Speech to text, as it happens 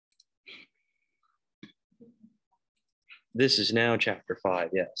This is now chapter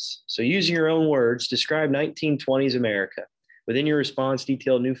 5, yes. So using your own words, describe 1920s America. Within your response,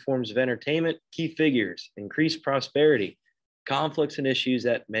 detail new forms of entertainment, key figures, increased prosperity, conflicts and issues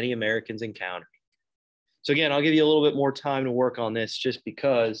that many Americans encounter. So again, I'll give you a little bit more time to work on this just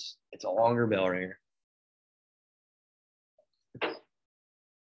because it's a longer bell ringer.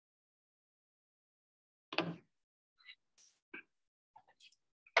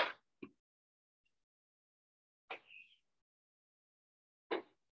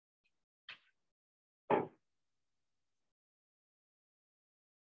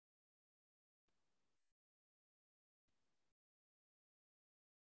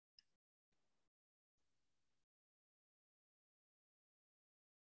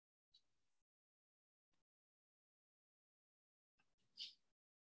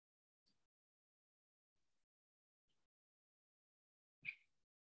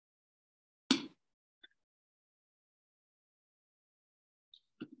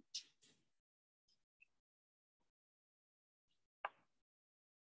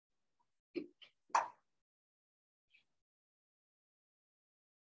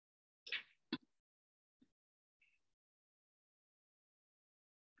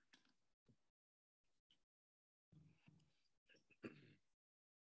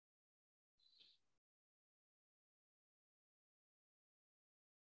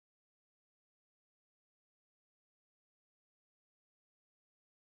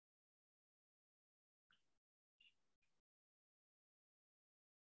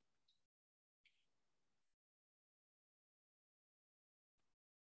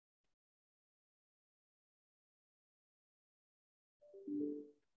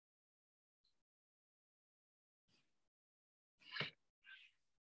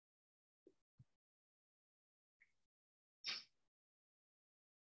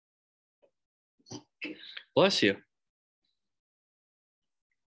 Bless you.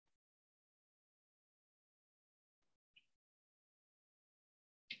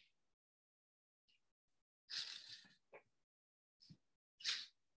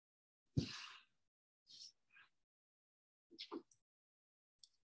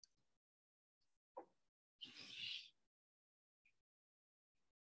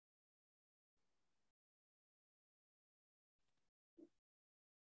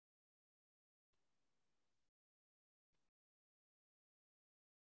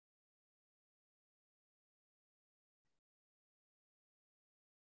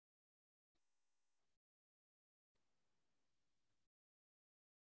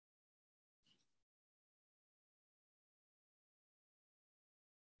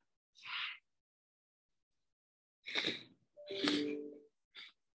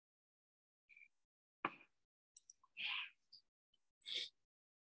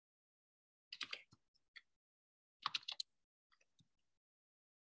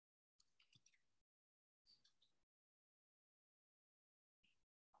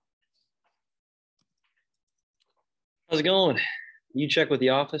 How's it going? You check with the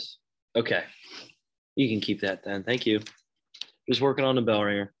office? Okay. You can keep that then. Thank you. Just working on the bell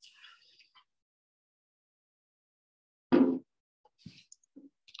ringer.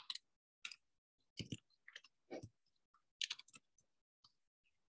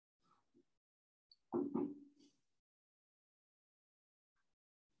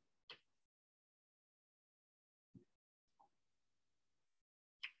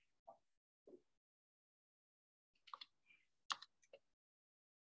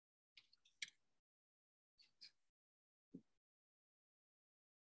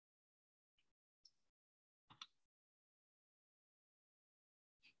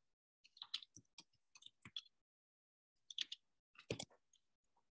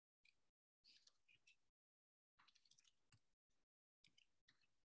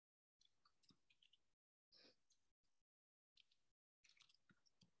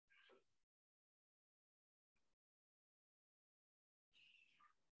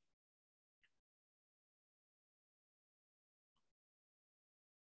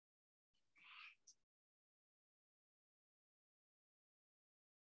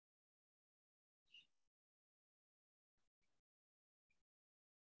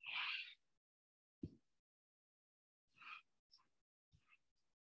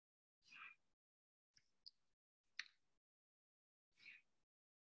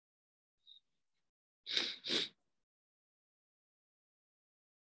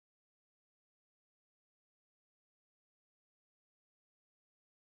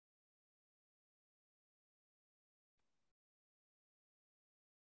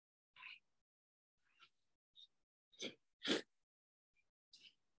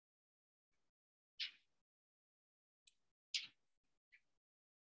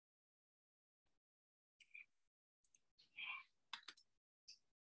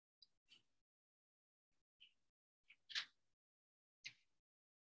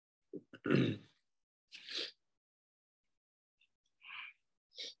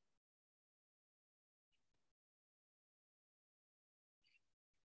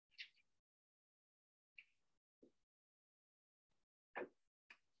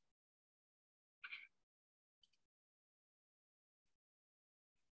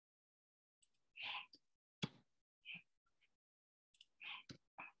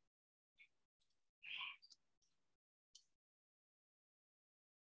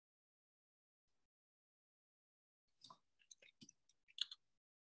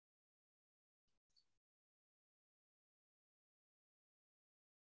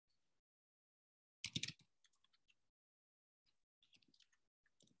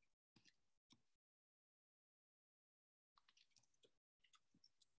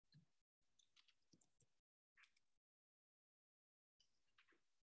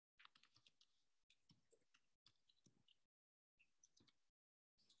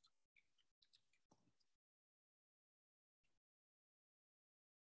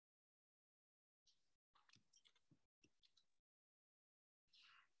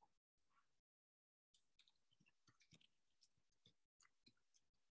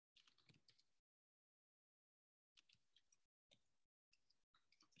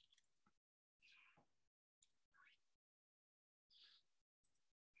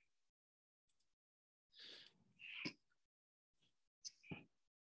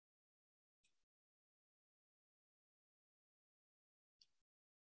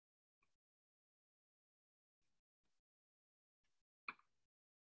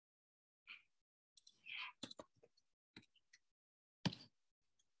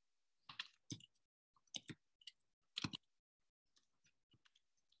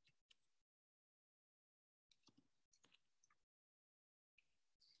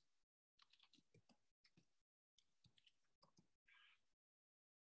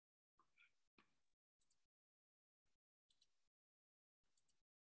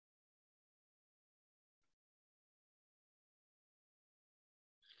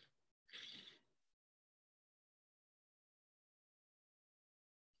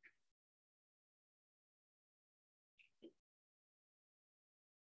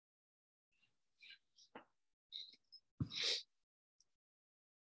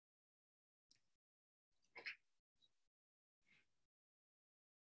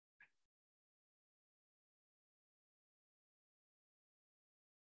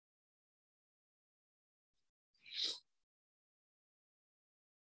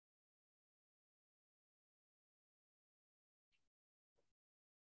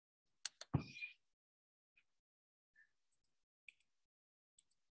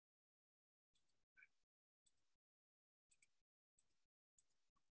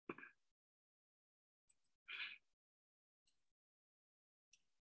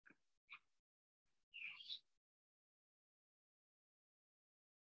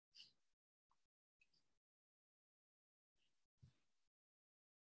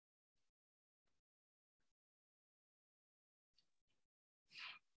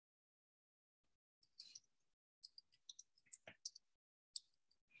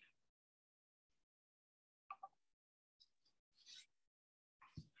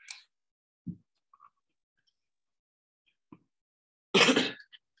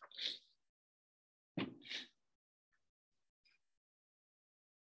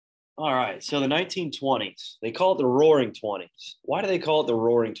 All right. So the 1920s, they call it the Roaring 20s. Why do they call it the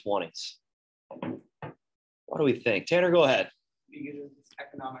Roaring 20s? What do we think? Tanner, go ahead. Because of this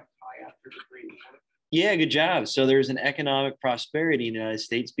economic high after the Great War. Yeah, good job. So there's an economic prosperity in the United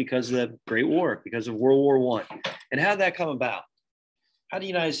States because of the Great War, because of World War One. And how did that come about? How did the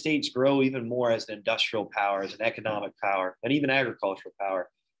United States grow even more as an industrial power, as an economic power, and even agricultural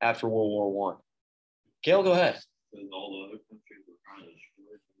power after World War One? Gail, go ahead. Because all the other countries were trying to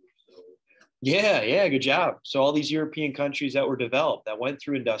destroy them. Yeah, good job. So all these European countries that were developed, that went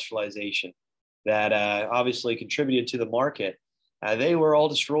through industrialization, that obviously contributed to the market, they were all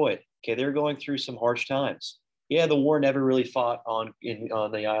destroyed. Okay, they were going through some harsh times. Yeah, the war never really fought on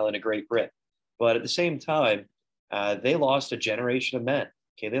the island of Great Britain, but at the same time, they lost a generation of men.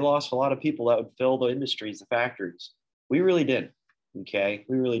 Okay, they lost a lot of people that would fill the industries, the factories. We really didn't. Okay,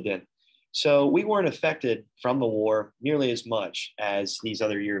 we really didn't. So we weren't affected from the war nearly as much as these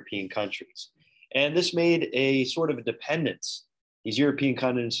other European countries. And this made a sort of a dependence. These European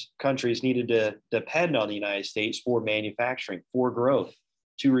countries needed to depend on the United States for manufacturing, for growth,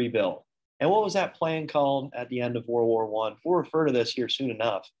 to rebuild. And what was that plan called at the end of World War One? We'll refer to this here soon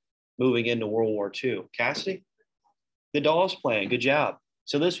enough, moving into World War II. Cassidy? The Dawes Plan. Good job.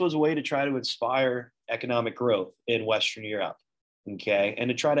 So this was a way to try to inspire economic growth in Western Europe. okay, and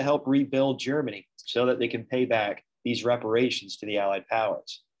to try to help rebuild Germany so that they can pay back these reparations to the Allied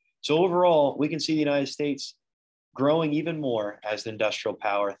powers. So overall, we can see the United States growing even more as an industrial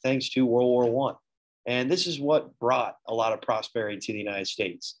power thanks to World War One. And this is what brought a lot of prosperity to the United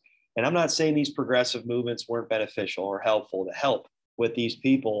States. And I'm not saying these progressive movements weren't beneficial or helpful to help with these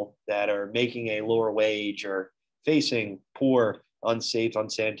people that are making a lower wage or facing poor, unsafe,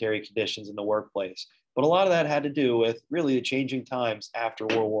 unsanitary conditions in the workplace. But a lot of that had to do with really the changing times after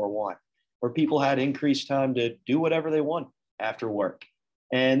World War One, where people had increased time to do whatever they want after work.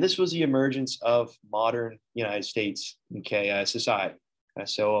 And this was the emergence of modern United States, okay, society.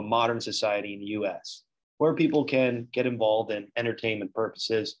 So a modern society in the U.S. where people can get involved in entertainment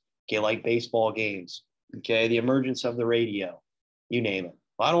purposes, okay, like baseball games, okay, the emergence of the radio, you name it.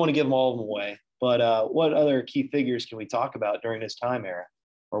 Well, I don't want to give them all of them away, but what other key figures can we talk about during this time era?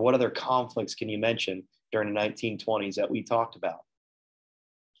 Or what other conflicts can you mention during the 1920s that we talked about?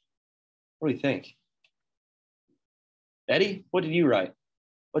 What do you think? Eddie, what did you write?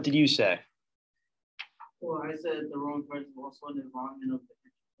 What did you say? Well, I said the Roman French was also an involvement of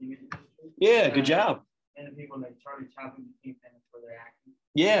the entertainment industry. Yeah, good job. And people like Charlie Chaplin became famous for their acting.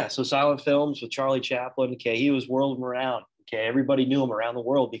 Yeah, so silent films with Charlie Chaplin. Okay, he was world renowned. Okay, everybody knew him around the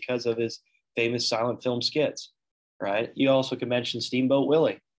world because of his famous silent film skits, right? You also could mention Steamboat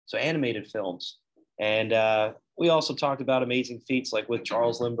Willie, so animated films. And we also talked about amazing feats like with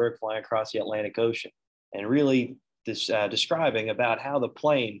Charles Lindbergh flying across the Atlantic Ocean and really describing about how the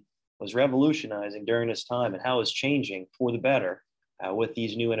plane was revolutionizing during this time and how it's changing for the better with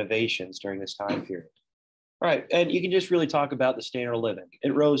these new innovations during this time period. All right, and you can just really talk about the standard of living.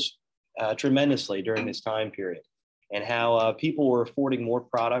 It rose tremendously during this time period and how people were affording more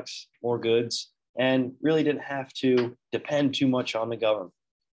products, more goods, and really didn't have to depend too much on the government.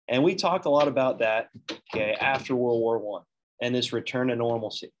 And we talked a lot about that, okay, after World War One and this return to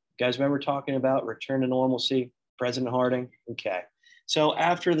normalcy. You guys remember talking about return to normalcy, President Harding? Okay. So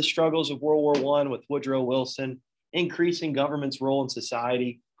after the struggles of World War One with Woodrow Wilson, increasing government's role in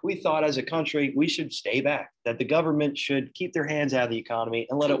society, we thought as a country we should stay back, that the government should keep their hands out of the economy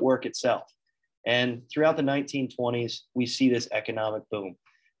and let it work itself. And throughout the 1920s, we see this economic boom.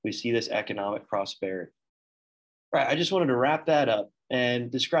 We see this economic prosperity. Right. I just wanted to wrap that up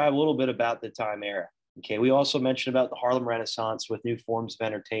and describe a little bit about the time era. Okay. We also mentioned about the Harlem Renaissance with new forms of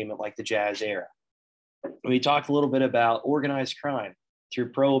entertainment like the jazz era. We talked a little bit about organized crime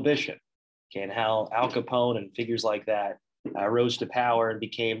through prohibition, okay, and how Al Capone and figures like that rose to power and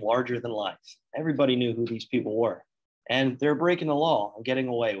became larger than life. Everybody knew who these people were, and they're breaking the law and getting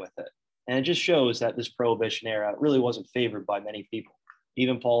away with it. And it just shows that this prohibition era really wasn't favored by many people,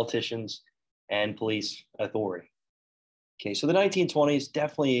 even politicians and police authority. Okay, so the 1920s,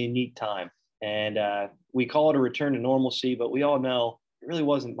 definitely a unique time. And we call it a return to normalcy, but we all know it really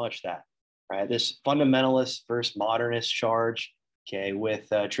wasn't much that, right? This fundamentalist versus modernist charge, okay, with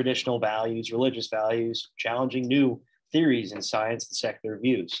traditional values, religious values, challenging new theories in science and secular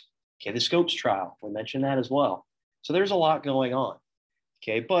views. Okay, the Scopes trial, we mentioned that as well. So there's a lot going on.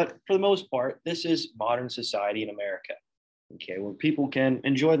 Okay, but for the most part, this is modern society in America. Okay, where people can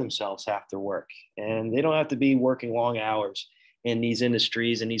enjoy themselves after work and they don't have to be working long hours in these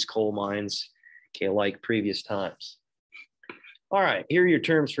industries and these coal mines, okay, like previous times. All right, here are your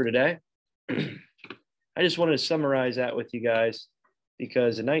terms for today. I just wanted to summarize that with you guys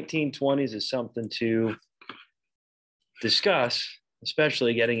because the 1920s is something to discuss,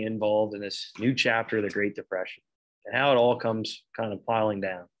 especially getting involved in this new chapter of the Great Depression and how it all comes kind of piling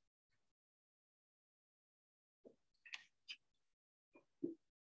down.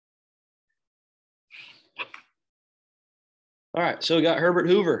 All right, so we got Herbert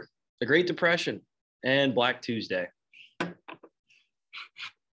Hoover, the Great Depression, and Black Tuesday.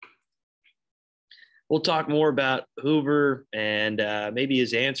 We'll talk more about Hoover and maybe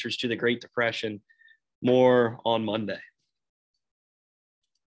his answers to the Great Depression more on Monday.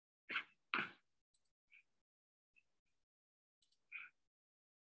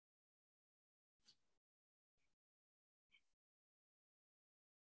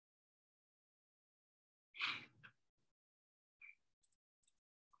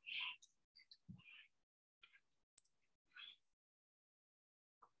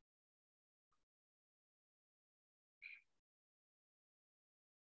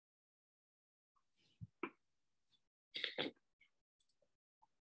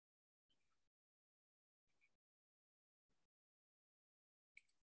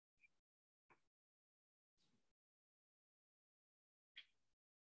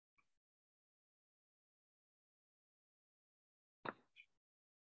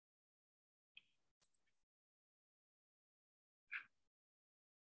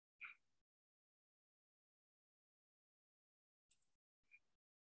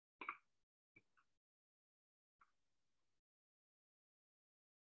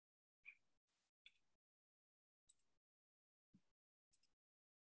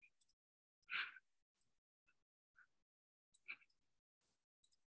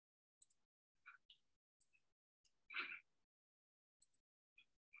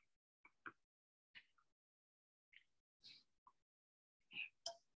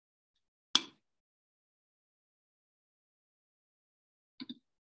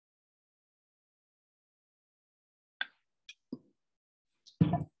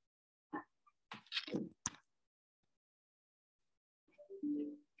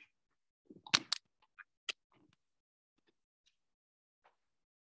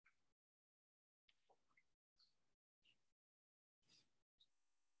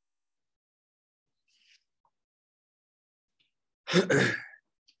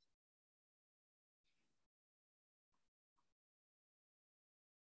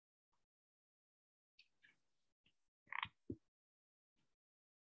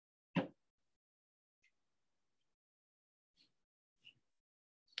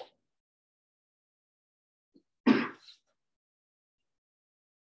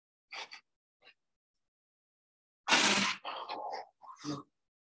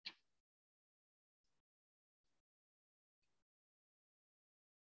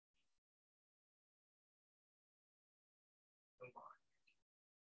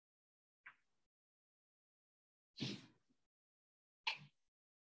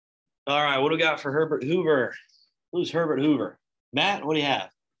 All right, what do we got for Herbert Hoover? Who's Herbert Hoover? Matt, what do you have?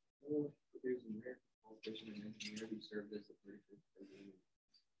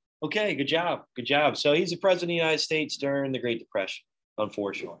 Okay, good job. Good job. So he's the president of the United States during the Great Depression,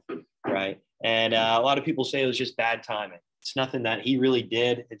 unfortunately, right? And a lot of people say it was just bad timing. It's nothing that he really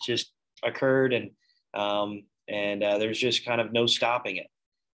did. It just occurred, and there's just kind of no stopping it.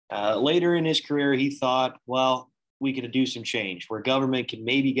 Later in his career, he thought, well, we could do some change where government can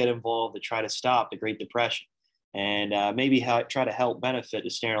maybe get involved to try to stop the Great Depression and maybe try to help benefit the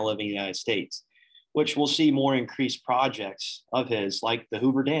standard of living in the United States, which we'll see more increased projects of his, like the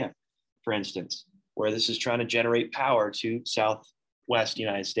Hoover Dam, for instance, where this is trying to generate power to Southwest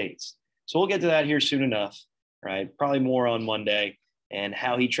United States. So we'll get to that here soon enough, right? Probably more on Monday, and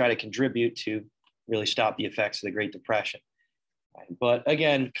how he tried to contribute to really stop the effects of the Great Depression. But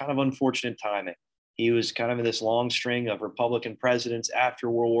again, kind of unfortunate timing. He was kind of in this long string of Republican presidents after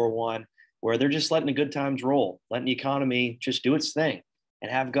World War I, where they're just letting the good times roll, letting the economy just do its thing and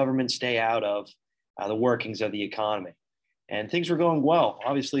have government stay out of the workings of the economy. And things were going well,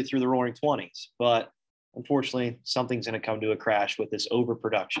 obviously, through the roaring 20s. But unfortunately, something's going to come to a crash with this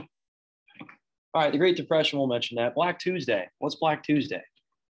overproduction. All right, the Great Depression, we'll mention that. Black Tuesday. What's Black Tuesday?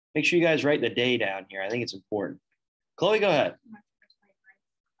 Make sure you guys write the day down here. I think it's important. Chloe, go ahead.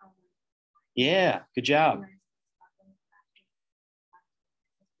 Yeah, good job.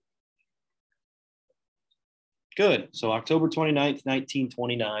 Good. So October 29th,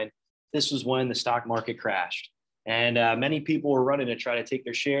 1929, this was when the stock market crashed. And many people were running to try to take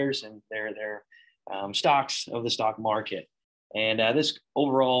their shares and their stocks of the stock market. And this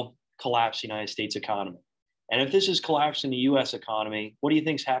overall collapsed the United States economy. And if this is collapsing the US economy, what do you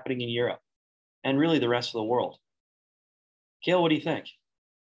think is happening in Europe and really the rest of the world? Kale, what do you think?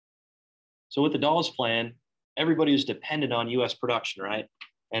 So with the Dawes Plan, everybody was dependent on US production, right?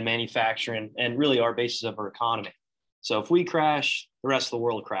 And manufacturing, and really our basis of our economy. So if we crash, the rest of the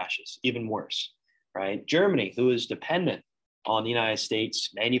world crashes, even worse, right? Germany, who is dependent on the United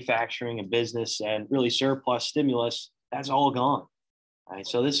States, manufacturing and business and really surplus stimulus, that's all gone. Right?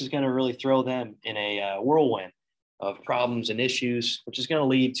 So this is going to really throw them in a whirlwind of problems and issues, which is going to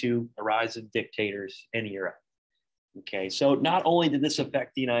lead to the rise of dictators in Europe. Okay, so not only did this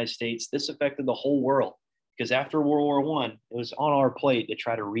affect the United States, this affected the whole world, because after World War I, it was on our plate to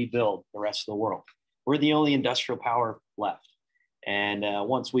try to rebuild the rest of the world. We're the only industrial power left. And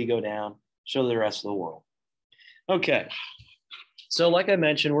once we go down, so the rest of the world. Okay, so like I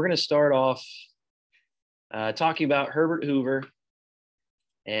mentioned, we're going to start off talking about Herbert Hoover.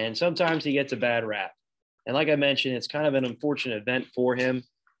 And sometimes he gets a bad rap. And like I mentioned, it's kind of an unfortunate event for him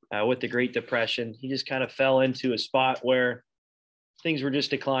with the Great Depression. He just kind of fell into a spot where things were just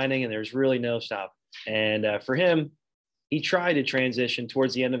declining and there's really no stop. And for him, he tried to transition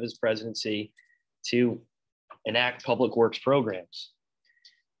towards the end of his presidency to enact public works programs.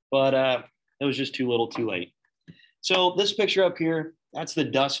 But it was just too little too late. So this picture up here, that's the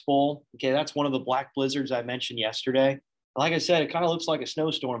Dust Bowl. Okay, that's one of the black blizzards I mentioned yesterday. Like I said, it kind of looks like a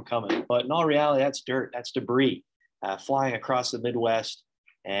snowstorm coming, but in all reality, that's dirt, that's debris flying across the Midwest.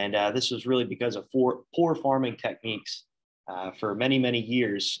 And this was really because of poor farming techniques for many, many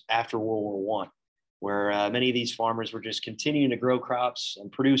years after World War I, where many of these farmers were just continuing to grow crops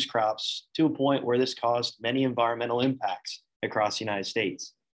and produce crops to a point where this caused many environmental impacts across the United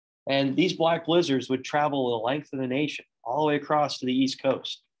States. And these black blizzards would travel the length of the nation, all the way across to the East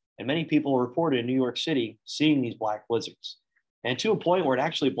Coast. And many people reported in New York City seeing these black blizzards, and to a point where it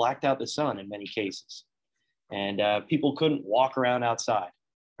actually blacked out the sun in many cases. And people couldn't walk around outside,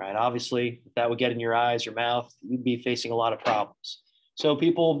 right? Obviously, if that would get in your eyes, your mouth, you'd be facing a lot of problems. So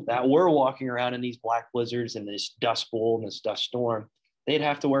people that were walking around in these black blizzards and this dust bowl and this dust storm, they'd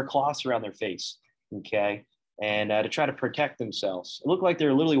have to wear cloths around their face, okay? And to try to protect themselves. It looked like they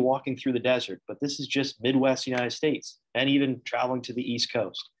were literally walking through the desert, but this is just Midwest United States and even traveling to the East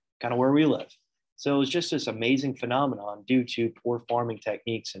Coast, kind of where we live. So it was just this amazing phenomenon due to poor farming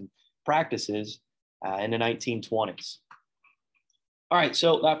techniques and practices in the 1920s. All right,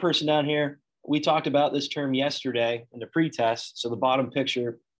 so that person down here, we talked about this term yesterday in the pretest. So the bottom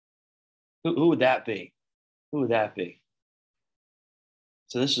picture, who would that be? Who would that be?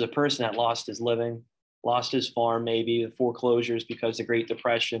 So this is a person that lost his living, lost his farm, maybe the foreclosures because of the Great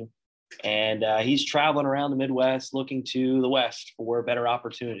Depression. And he's traveling around the Midwest looking to the West for better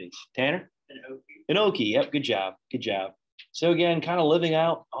opportunities. Tanner? An Okie. Yep, good job. Good job. So again, kind of living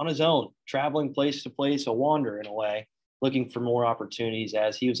out on his own, traveling place to place, a wanderer in a way, looking for more opportunities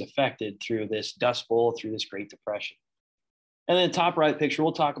as he was affected through this Dust Bowl, through this Great Depression. And then the top right picture,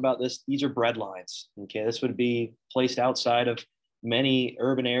 we'll talk about this. These are bread lines. Okay, this would be placed outside of many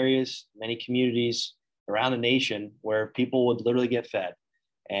urban areas, many communities around the nation where people would literally get fed.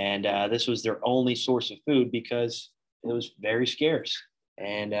 And this was their only source of food because it was very scarce.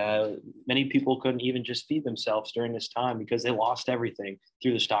 And many people couldn't even just feed themselves during this time because they lost everything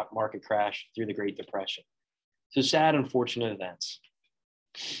through the stock market crash, through the Great Depression. So sad, unfortunate events.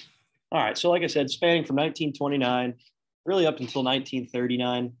 All right, so like I said, spanning from 1929 really up until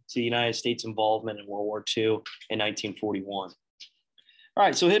 1939 to the United States involvement in World War II in 1941. All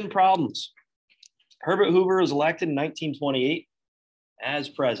right, so hidden problems. Herbert Hoover was elected in 1928 as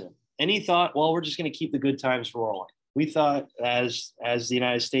president. And he thought, well, we're just going to keep the good times rolling. We thought as the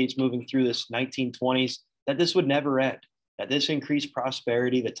United States moving through this 1920s, that this would never end, that this increased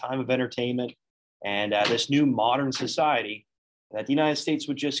prosperity, the time of entertainment, and this new modern society, that the United States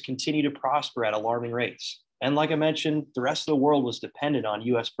would just continue to prosper at alarming rates. And like I mentioned, the rest of the world was dependent on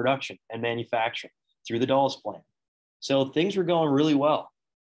US production and manufacturing through the Dulles Plan. So things were going really well.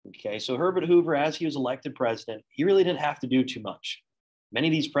 Okay, so Herbert Hoover, as he was elected president, he really didn't have to do too much. Many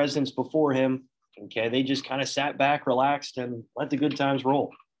of these presidents before him, okay, they just kind of sat back, relaxed, and let the good times roll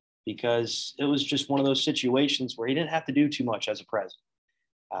because it was just one of those situations where he didn't have to do too much as a president.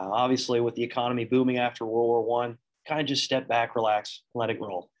 Obviously, with the economy booming after World War I, kind of just step back, relax, let it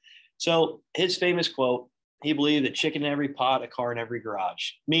roll. So his famous quote, he believed that chicken in every pot, a car in every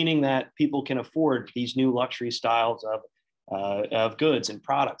garage, meaning that people can afford these new luxury styles of goods and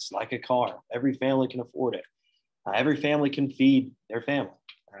products like a car. Every family can afford it. Every family can feed their family.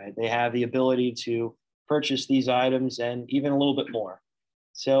 Right? They have the ability to purchase these items and even a little bit more.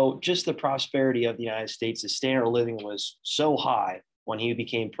 So just the prosperity of the United States, the standard of living was so high when he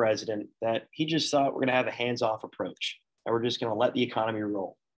became president that he just thought we're going to have a hands-off approach and we're just going to let the economy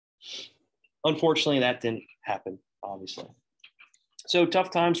roll. Unfortunately, that didn't happen, obviously. So tough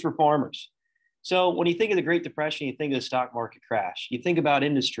times for farmers. So when you think of the Great Depression, you think of the stock market crash. You think about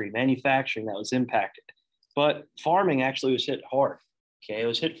industry, manufacturing that was impacted. But farming actually was hit hard. Okay, it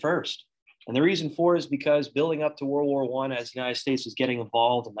was hit first. And the reason for it is because building up to World War I, as the United States was getting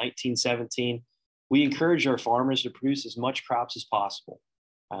involved in 1917, we encouraged our farmers to produce as much crops as possible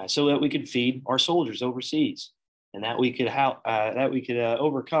so that we could feed our soldiers overseas and that we could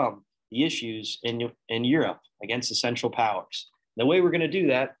overcome the issues in Europe against the Central Powers. The way we're going to do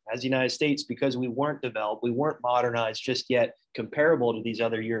that as the United States, because we weren't developed, we weren't modernized just yet comparable to these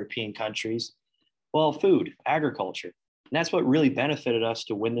other European countries, well, food, agriculture. And that's what really benefited us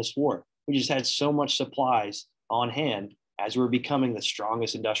to win this war. We just had so much supplies on hand as we were becoming the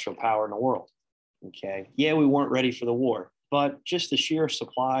strongest industrial power in the world. Okay. Yeah, we weren't ready for the war, but just the sheer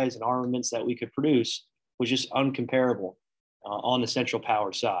supplies and armaments that we could produce was just uncomparable on the Central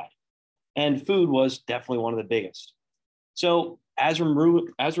Power side. And food was definitely one of the biggest. So as we're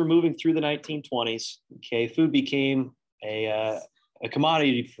moving through the 1920s, okay, food became a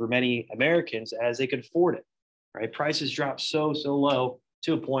commodity for many Americans as they could afford it. Right, prices dropped so low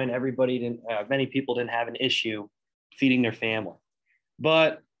to a point many people didn't have an issue feeding their family.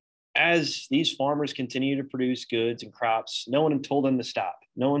 But as these farmers continue to produce goods and crops, no one told them to stop.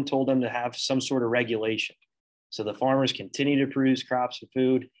 No one told them to have some sort of regulation. So the farmers continue to produce crops and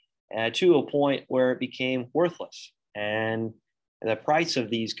food to a point where it became worthless. And the price of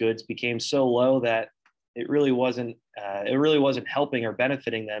these goods became so low that it really wasn't helping or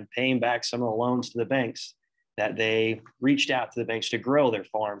benefiting them, paying back some of the loans to the banks, that they reached out to the banks to grow their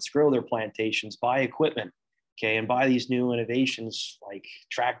farms, grow their plantations, buy equipment, okay, and buy these new innovations like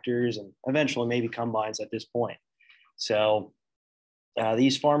tractors and eventually maybe combines at this point. So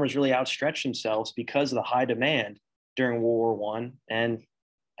these farmers really outstretched themselves because of the high demand during World War I. And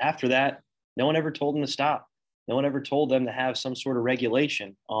after that, no one ever told them to stop. No one ever told them to have some sort of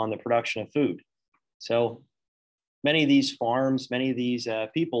regulation on the production of food. So many of these farms, many of these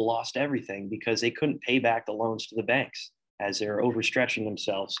people lost everything because they couldn't pay back the loans to the banks as they're overstretching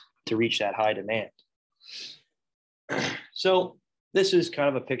themselves to reach that high demand. So this is kind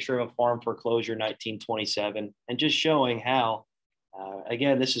of a picture of a farm foreclosure in 1927 and just showing how,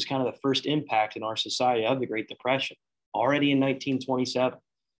 again, this is kind of the first impact in our society of the Great Depression. already in 1927.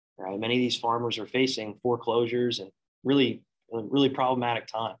 Right? Many of these farmers are facing foreclosures and really, really problematic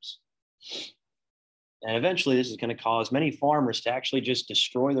times. And eventually, this is going to cause many farmers to actually just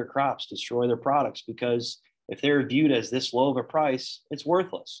destroy their crops, destroy their products, because if they're viewed as this low of a price, it's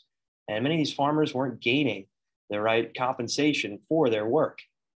worthless. And many of these farmers weren't gaining the right compensation for their work.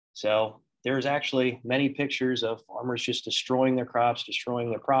 So there's actually many pictures of farmers just destroying their crops, destroying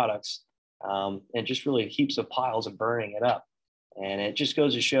their products, and just really heaps of piles of burning it up. And it just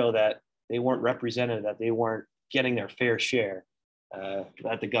goes to show that they weren't represented, that they weren't getting their fair share,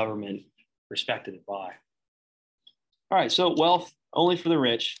 that the government respected it by. All right, so wealth only for the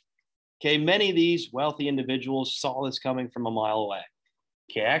rich. Okay, many of these wealthy individuals saw this coming from a mile away.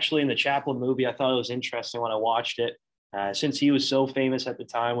 Okay, actually, in the Chaplin movie, I thought it was interesting when I watched it. Since he was so famous at the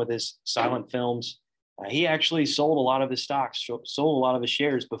time with his silent films, he actually sold a lot of his stocks, sold a lot of his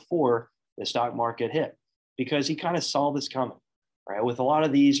shares before the stock market hit, because he kind of saw this coming, right? With a lot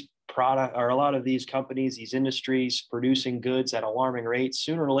of these a lot of these companies, these industries producing goods at alarming rates,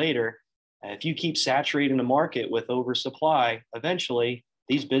 sooner or later, if you keep saturating the market with oversupply, eventually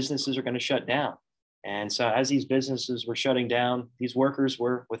these businesses are going to shut down. And so as these businesses were shutting down, these workers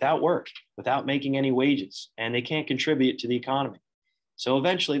were without work, without making any wages, and they can't contribute to the economy. So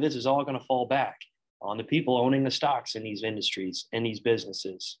eventually this is all going to fall back on the people owning the stocks in these industries, in these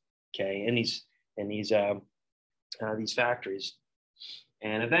businesses, okay, in these factories.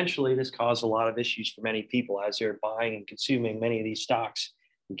 And eventually this caused a lot of issues for many people as they're buying and consuming many of these stocks,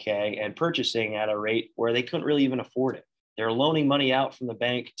 okay, and purchasing at a rate where they couldn't really even afford it. They're loaning money out from the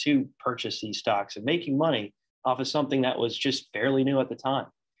bank to purchase these stocks and making money off of something that was just fairly new at the time.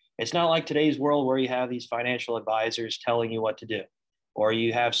 It's not like today's world where you have these financial advisors telling you what to do, or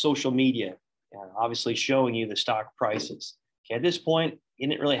you have social media obviously showing you the stock prices. Okay, at this point, you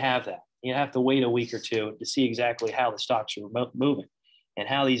didn't really have that. You have to wait a week or two to see exactly how the stocks are moving and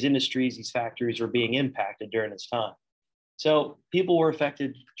how these industries, these factories were being impacted during this time. So people were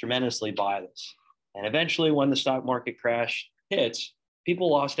affected tremendously by this. And eventually, when the stock market crash hits, people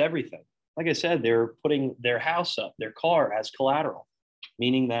lost everything. Like I said, they were putting their house up, their car as collateral,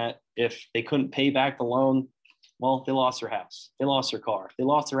 meaning that if they couldn't pay back the loan, well, they lost their house, they lost their car, they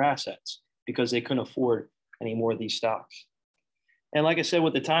lost their assets because they couldn't afford any more of these stocks. And like I said,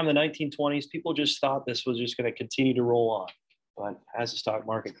 with the time of the 1920s, people just thought this was just going to continue to roll on. But as the stock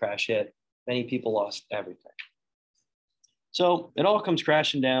market crash hit, many people lost everything. So it all comes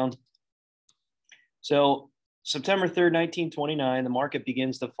crashing down. So September 3rd, 1929, the market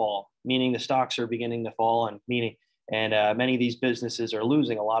begins to fall, meaning the stocks are beginning to fall, and many of these businesses are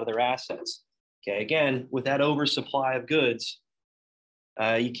losing a lot of their assets. Okay, again, with that oversupply of goods,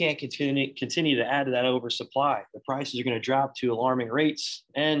 you can't continue to add to that oversupply. The prices are going to drop to alarming rates,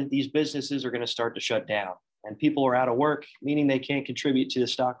 and these businesses are going to start to shut down. And people are out of work, meaning they can't contribute to the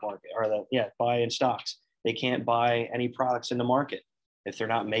stock market buy in stocks. They can't buy any products in the market if they're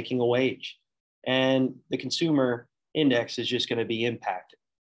not making a wage. And the consumer index is just going to be impacted.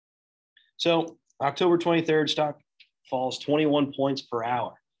 So October 23rd, stock falls 21 points per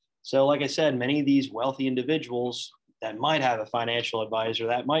hour. So like I said, many of these wealthy individuals that might have a financial advisor,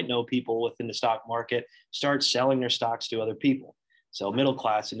 that might know people within the stock market, start selling their stocks to other people. So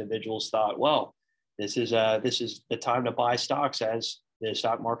middle-class individuals thought, well, this is the time to buy stocks as the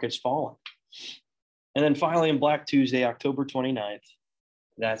stock market's fallen. And then finally, on Black Tuesday, October 29th,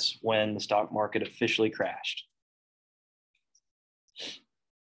 that's when the stock market officially crashed.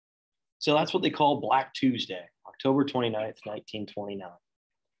 So that's what they call Black Tuesday, October 29th, 1929.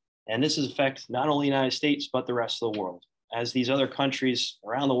 And this is affect not only the United States, but the rest of the world, as these other countries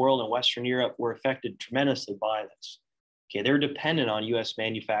around the world and Western Europe were affected tremendously by this. Okay, they're dependent on U.S.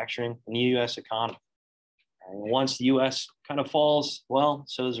 manufacturing and the U.S. economy. And once the U.S. kind of falls, well,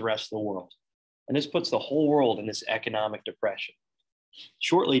 so does the rest of the world. And this puts the whole world in this economic depression,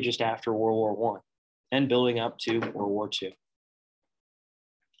 shortly just after World War I and building up to World War II.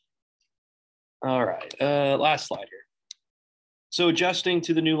 All right, last slide here. So adjusting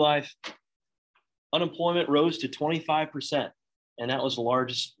to the new life, unemployment rose to 25%, and that was the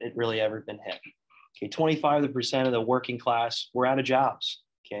largest it really ever been hit. Okay, 25% of the working class were out of jobs.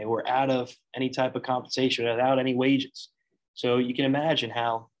 Okay, we're out of any type of compensation, without any wages. So you can imagine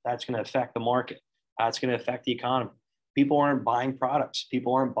how that's going to affect the market, how it's going to affect the economy. People aren't buying products,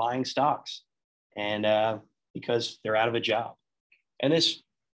 people aren't buying stocks, and because they're out of a job. And this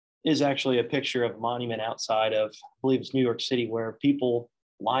is actually a picture of a monument outside of, I believe it's New York City, where people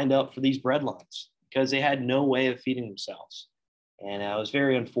lined up for these bread lines because they had no way of feeding themselves. And it was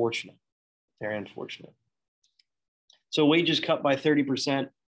very unfortunate, very unfortunate. So wages cut by 30%.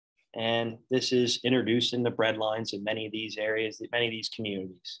 And this is introducing the bread lines in many of these areas, many of these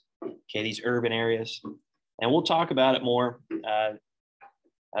communities, okay, these urban areas. And we'll talk about it more.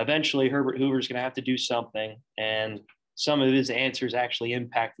 Eventually, Herbert Hoover is going to have to do something, and some of his answers actually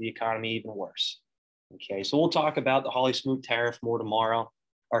impact the economy even worse. Okay, so we'll talk about the Holly Smoot tariff more tomorrow,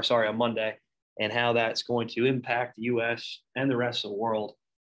 or sorry, on Monday, and how that's going to impact the U.S. and the rest of the world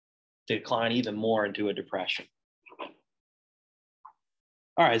to decline even more into a depression.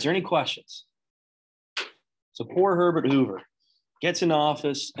 All right, is there any questions? So poor Herbert Hoover gets in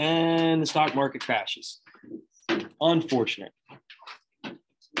office and the stock market crashes. Unfortunate.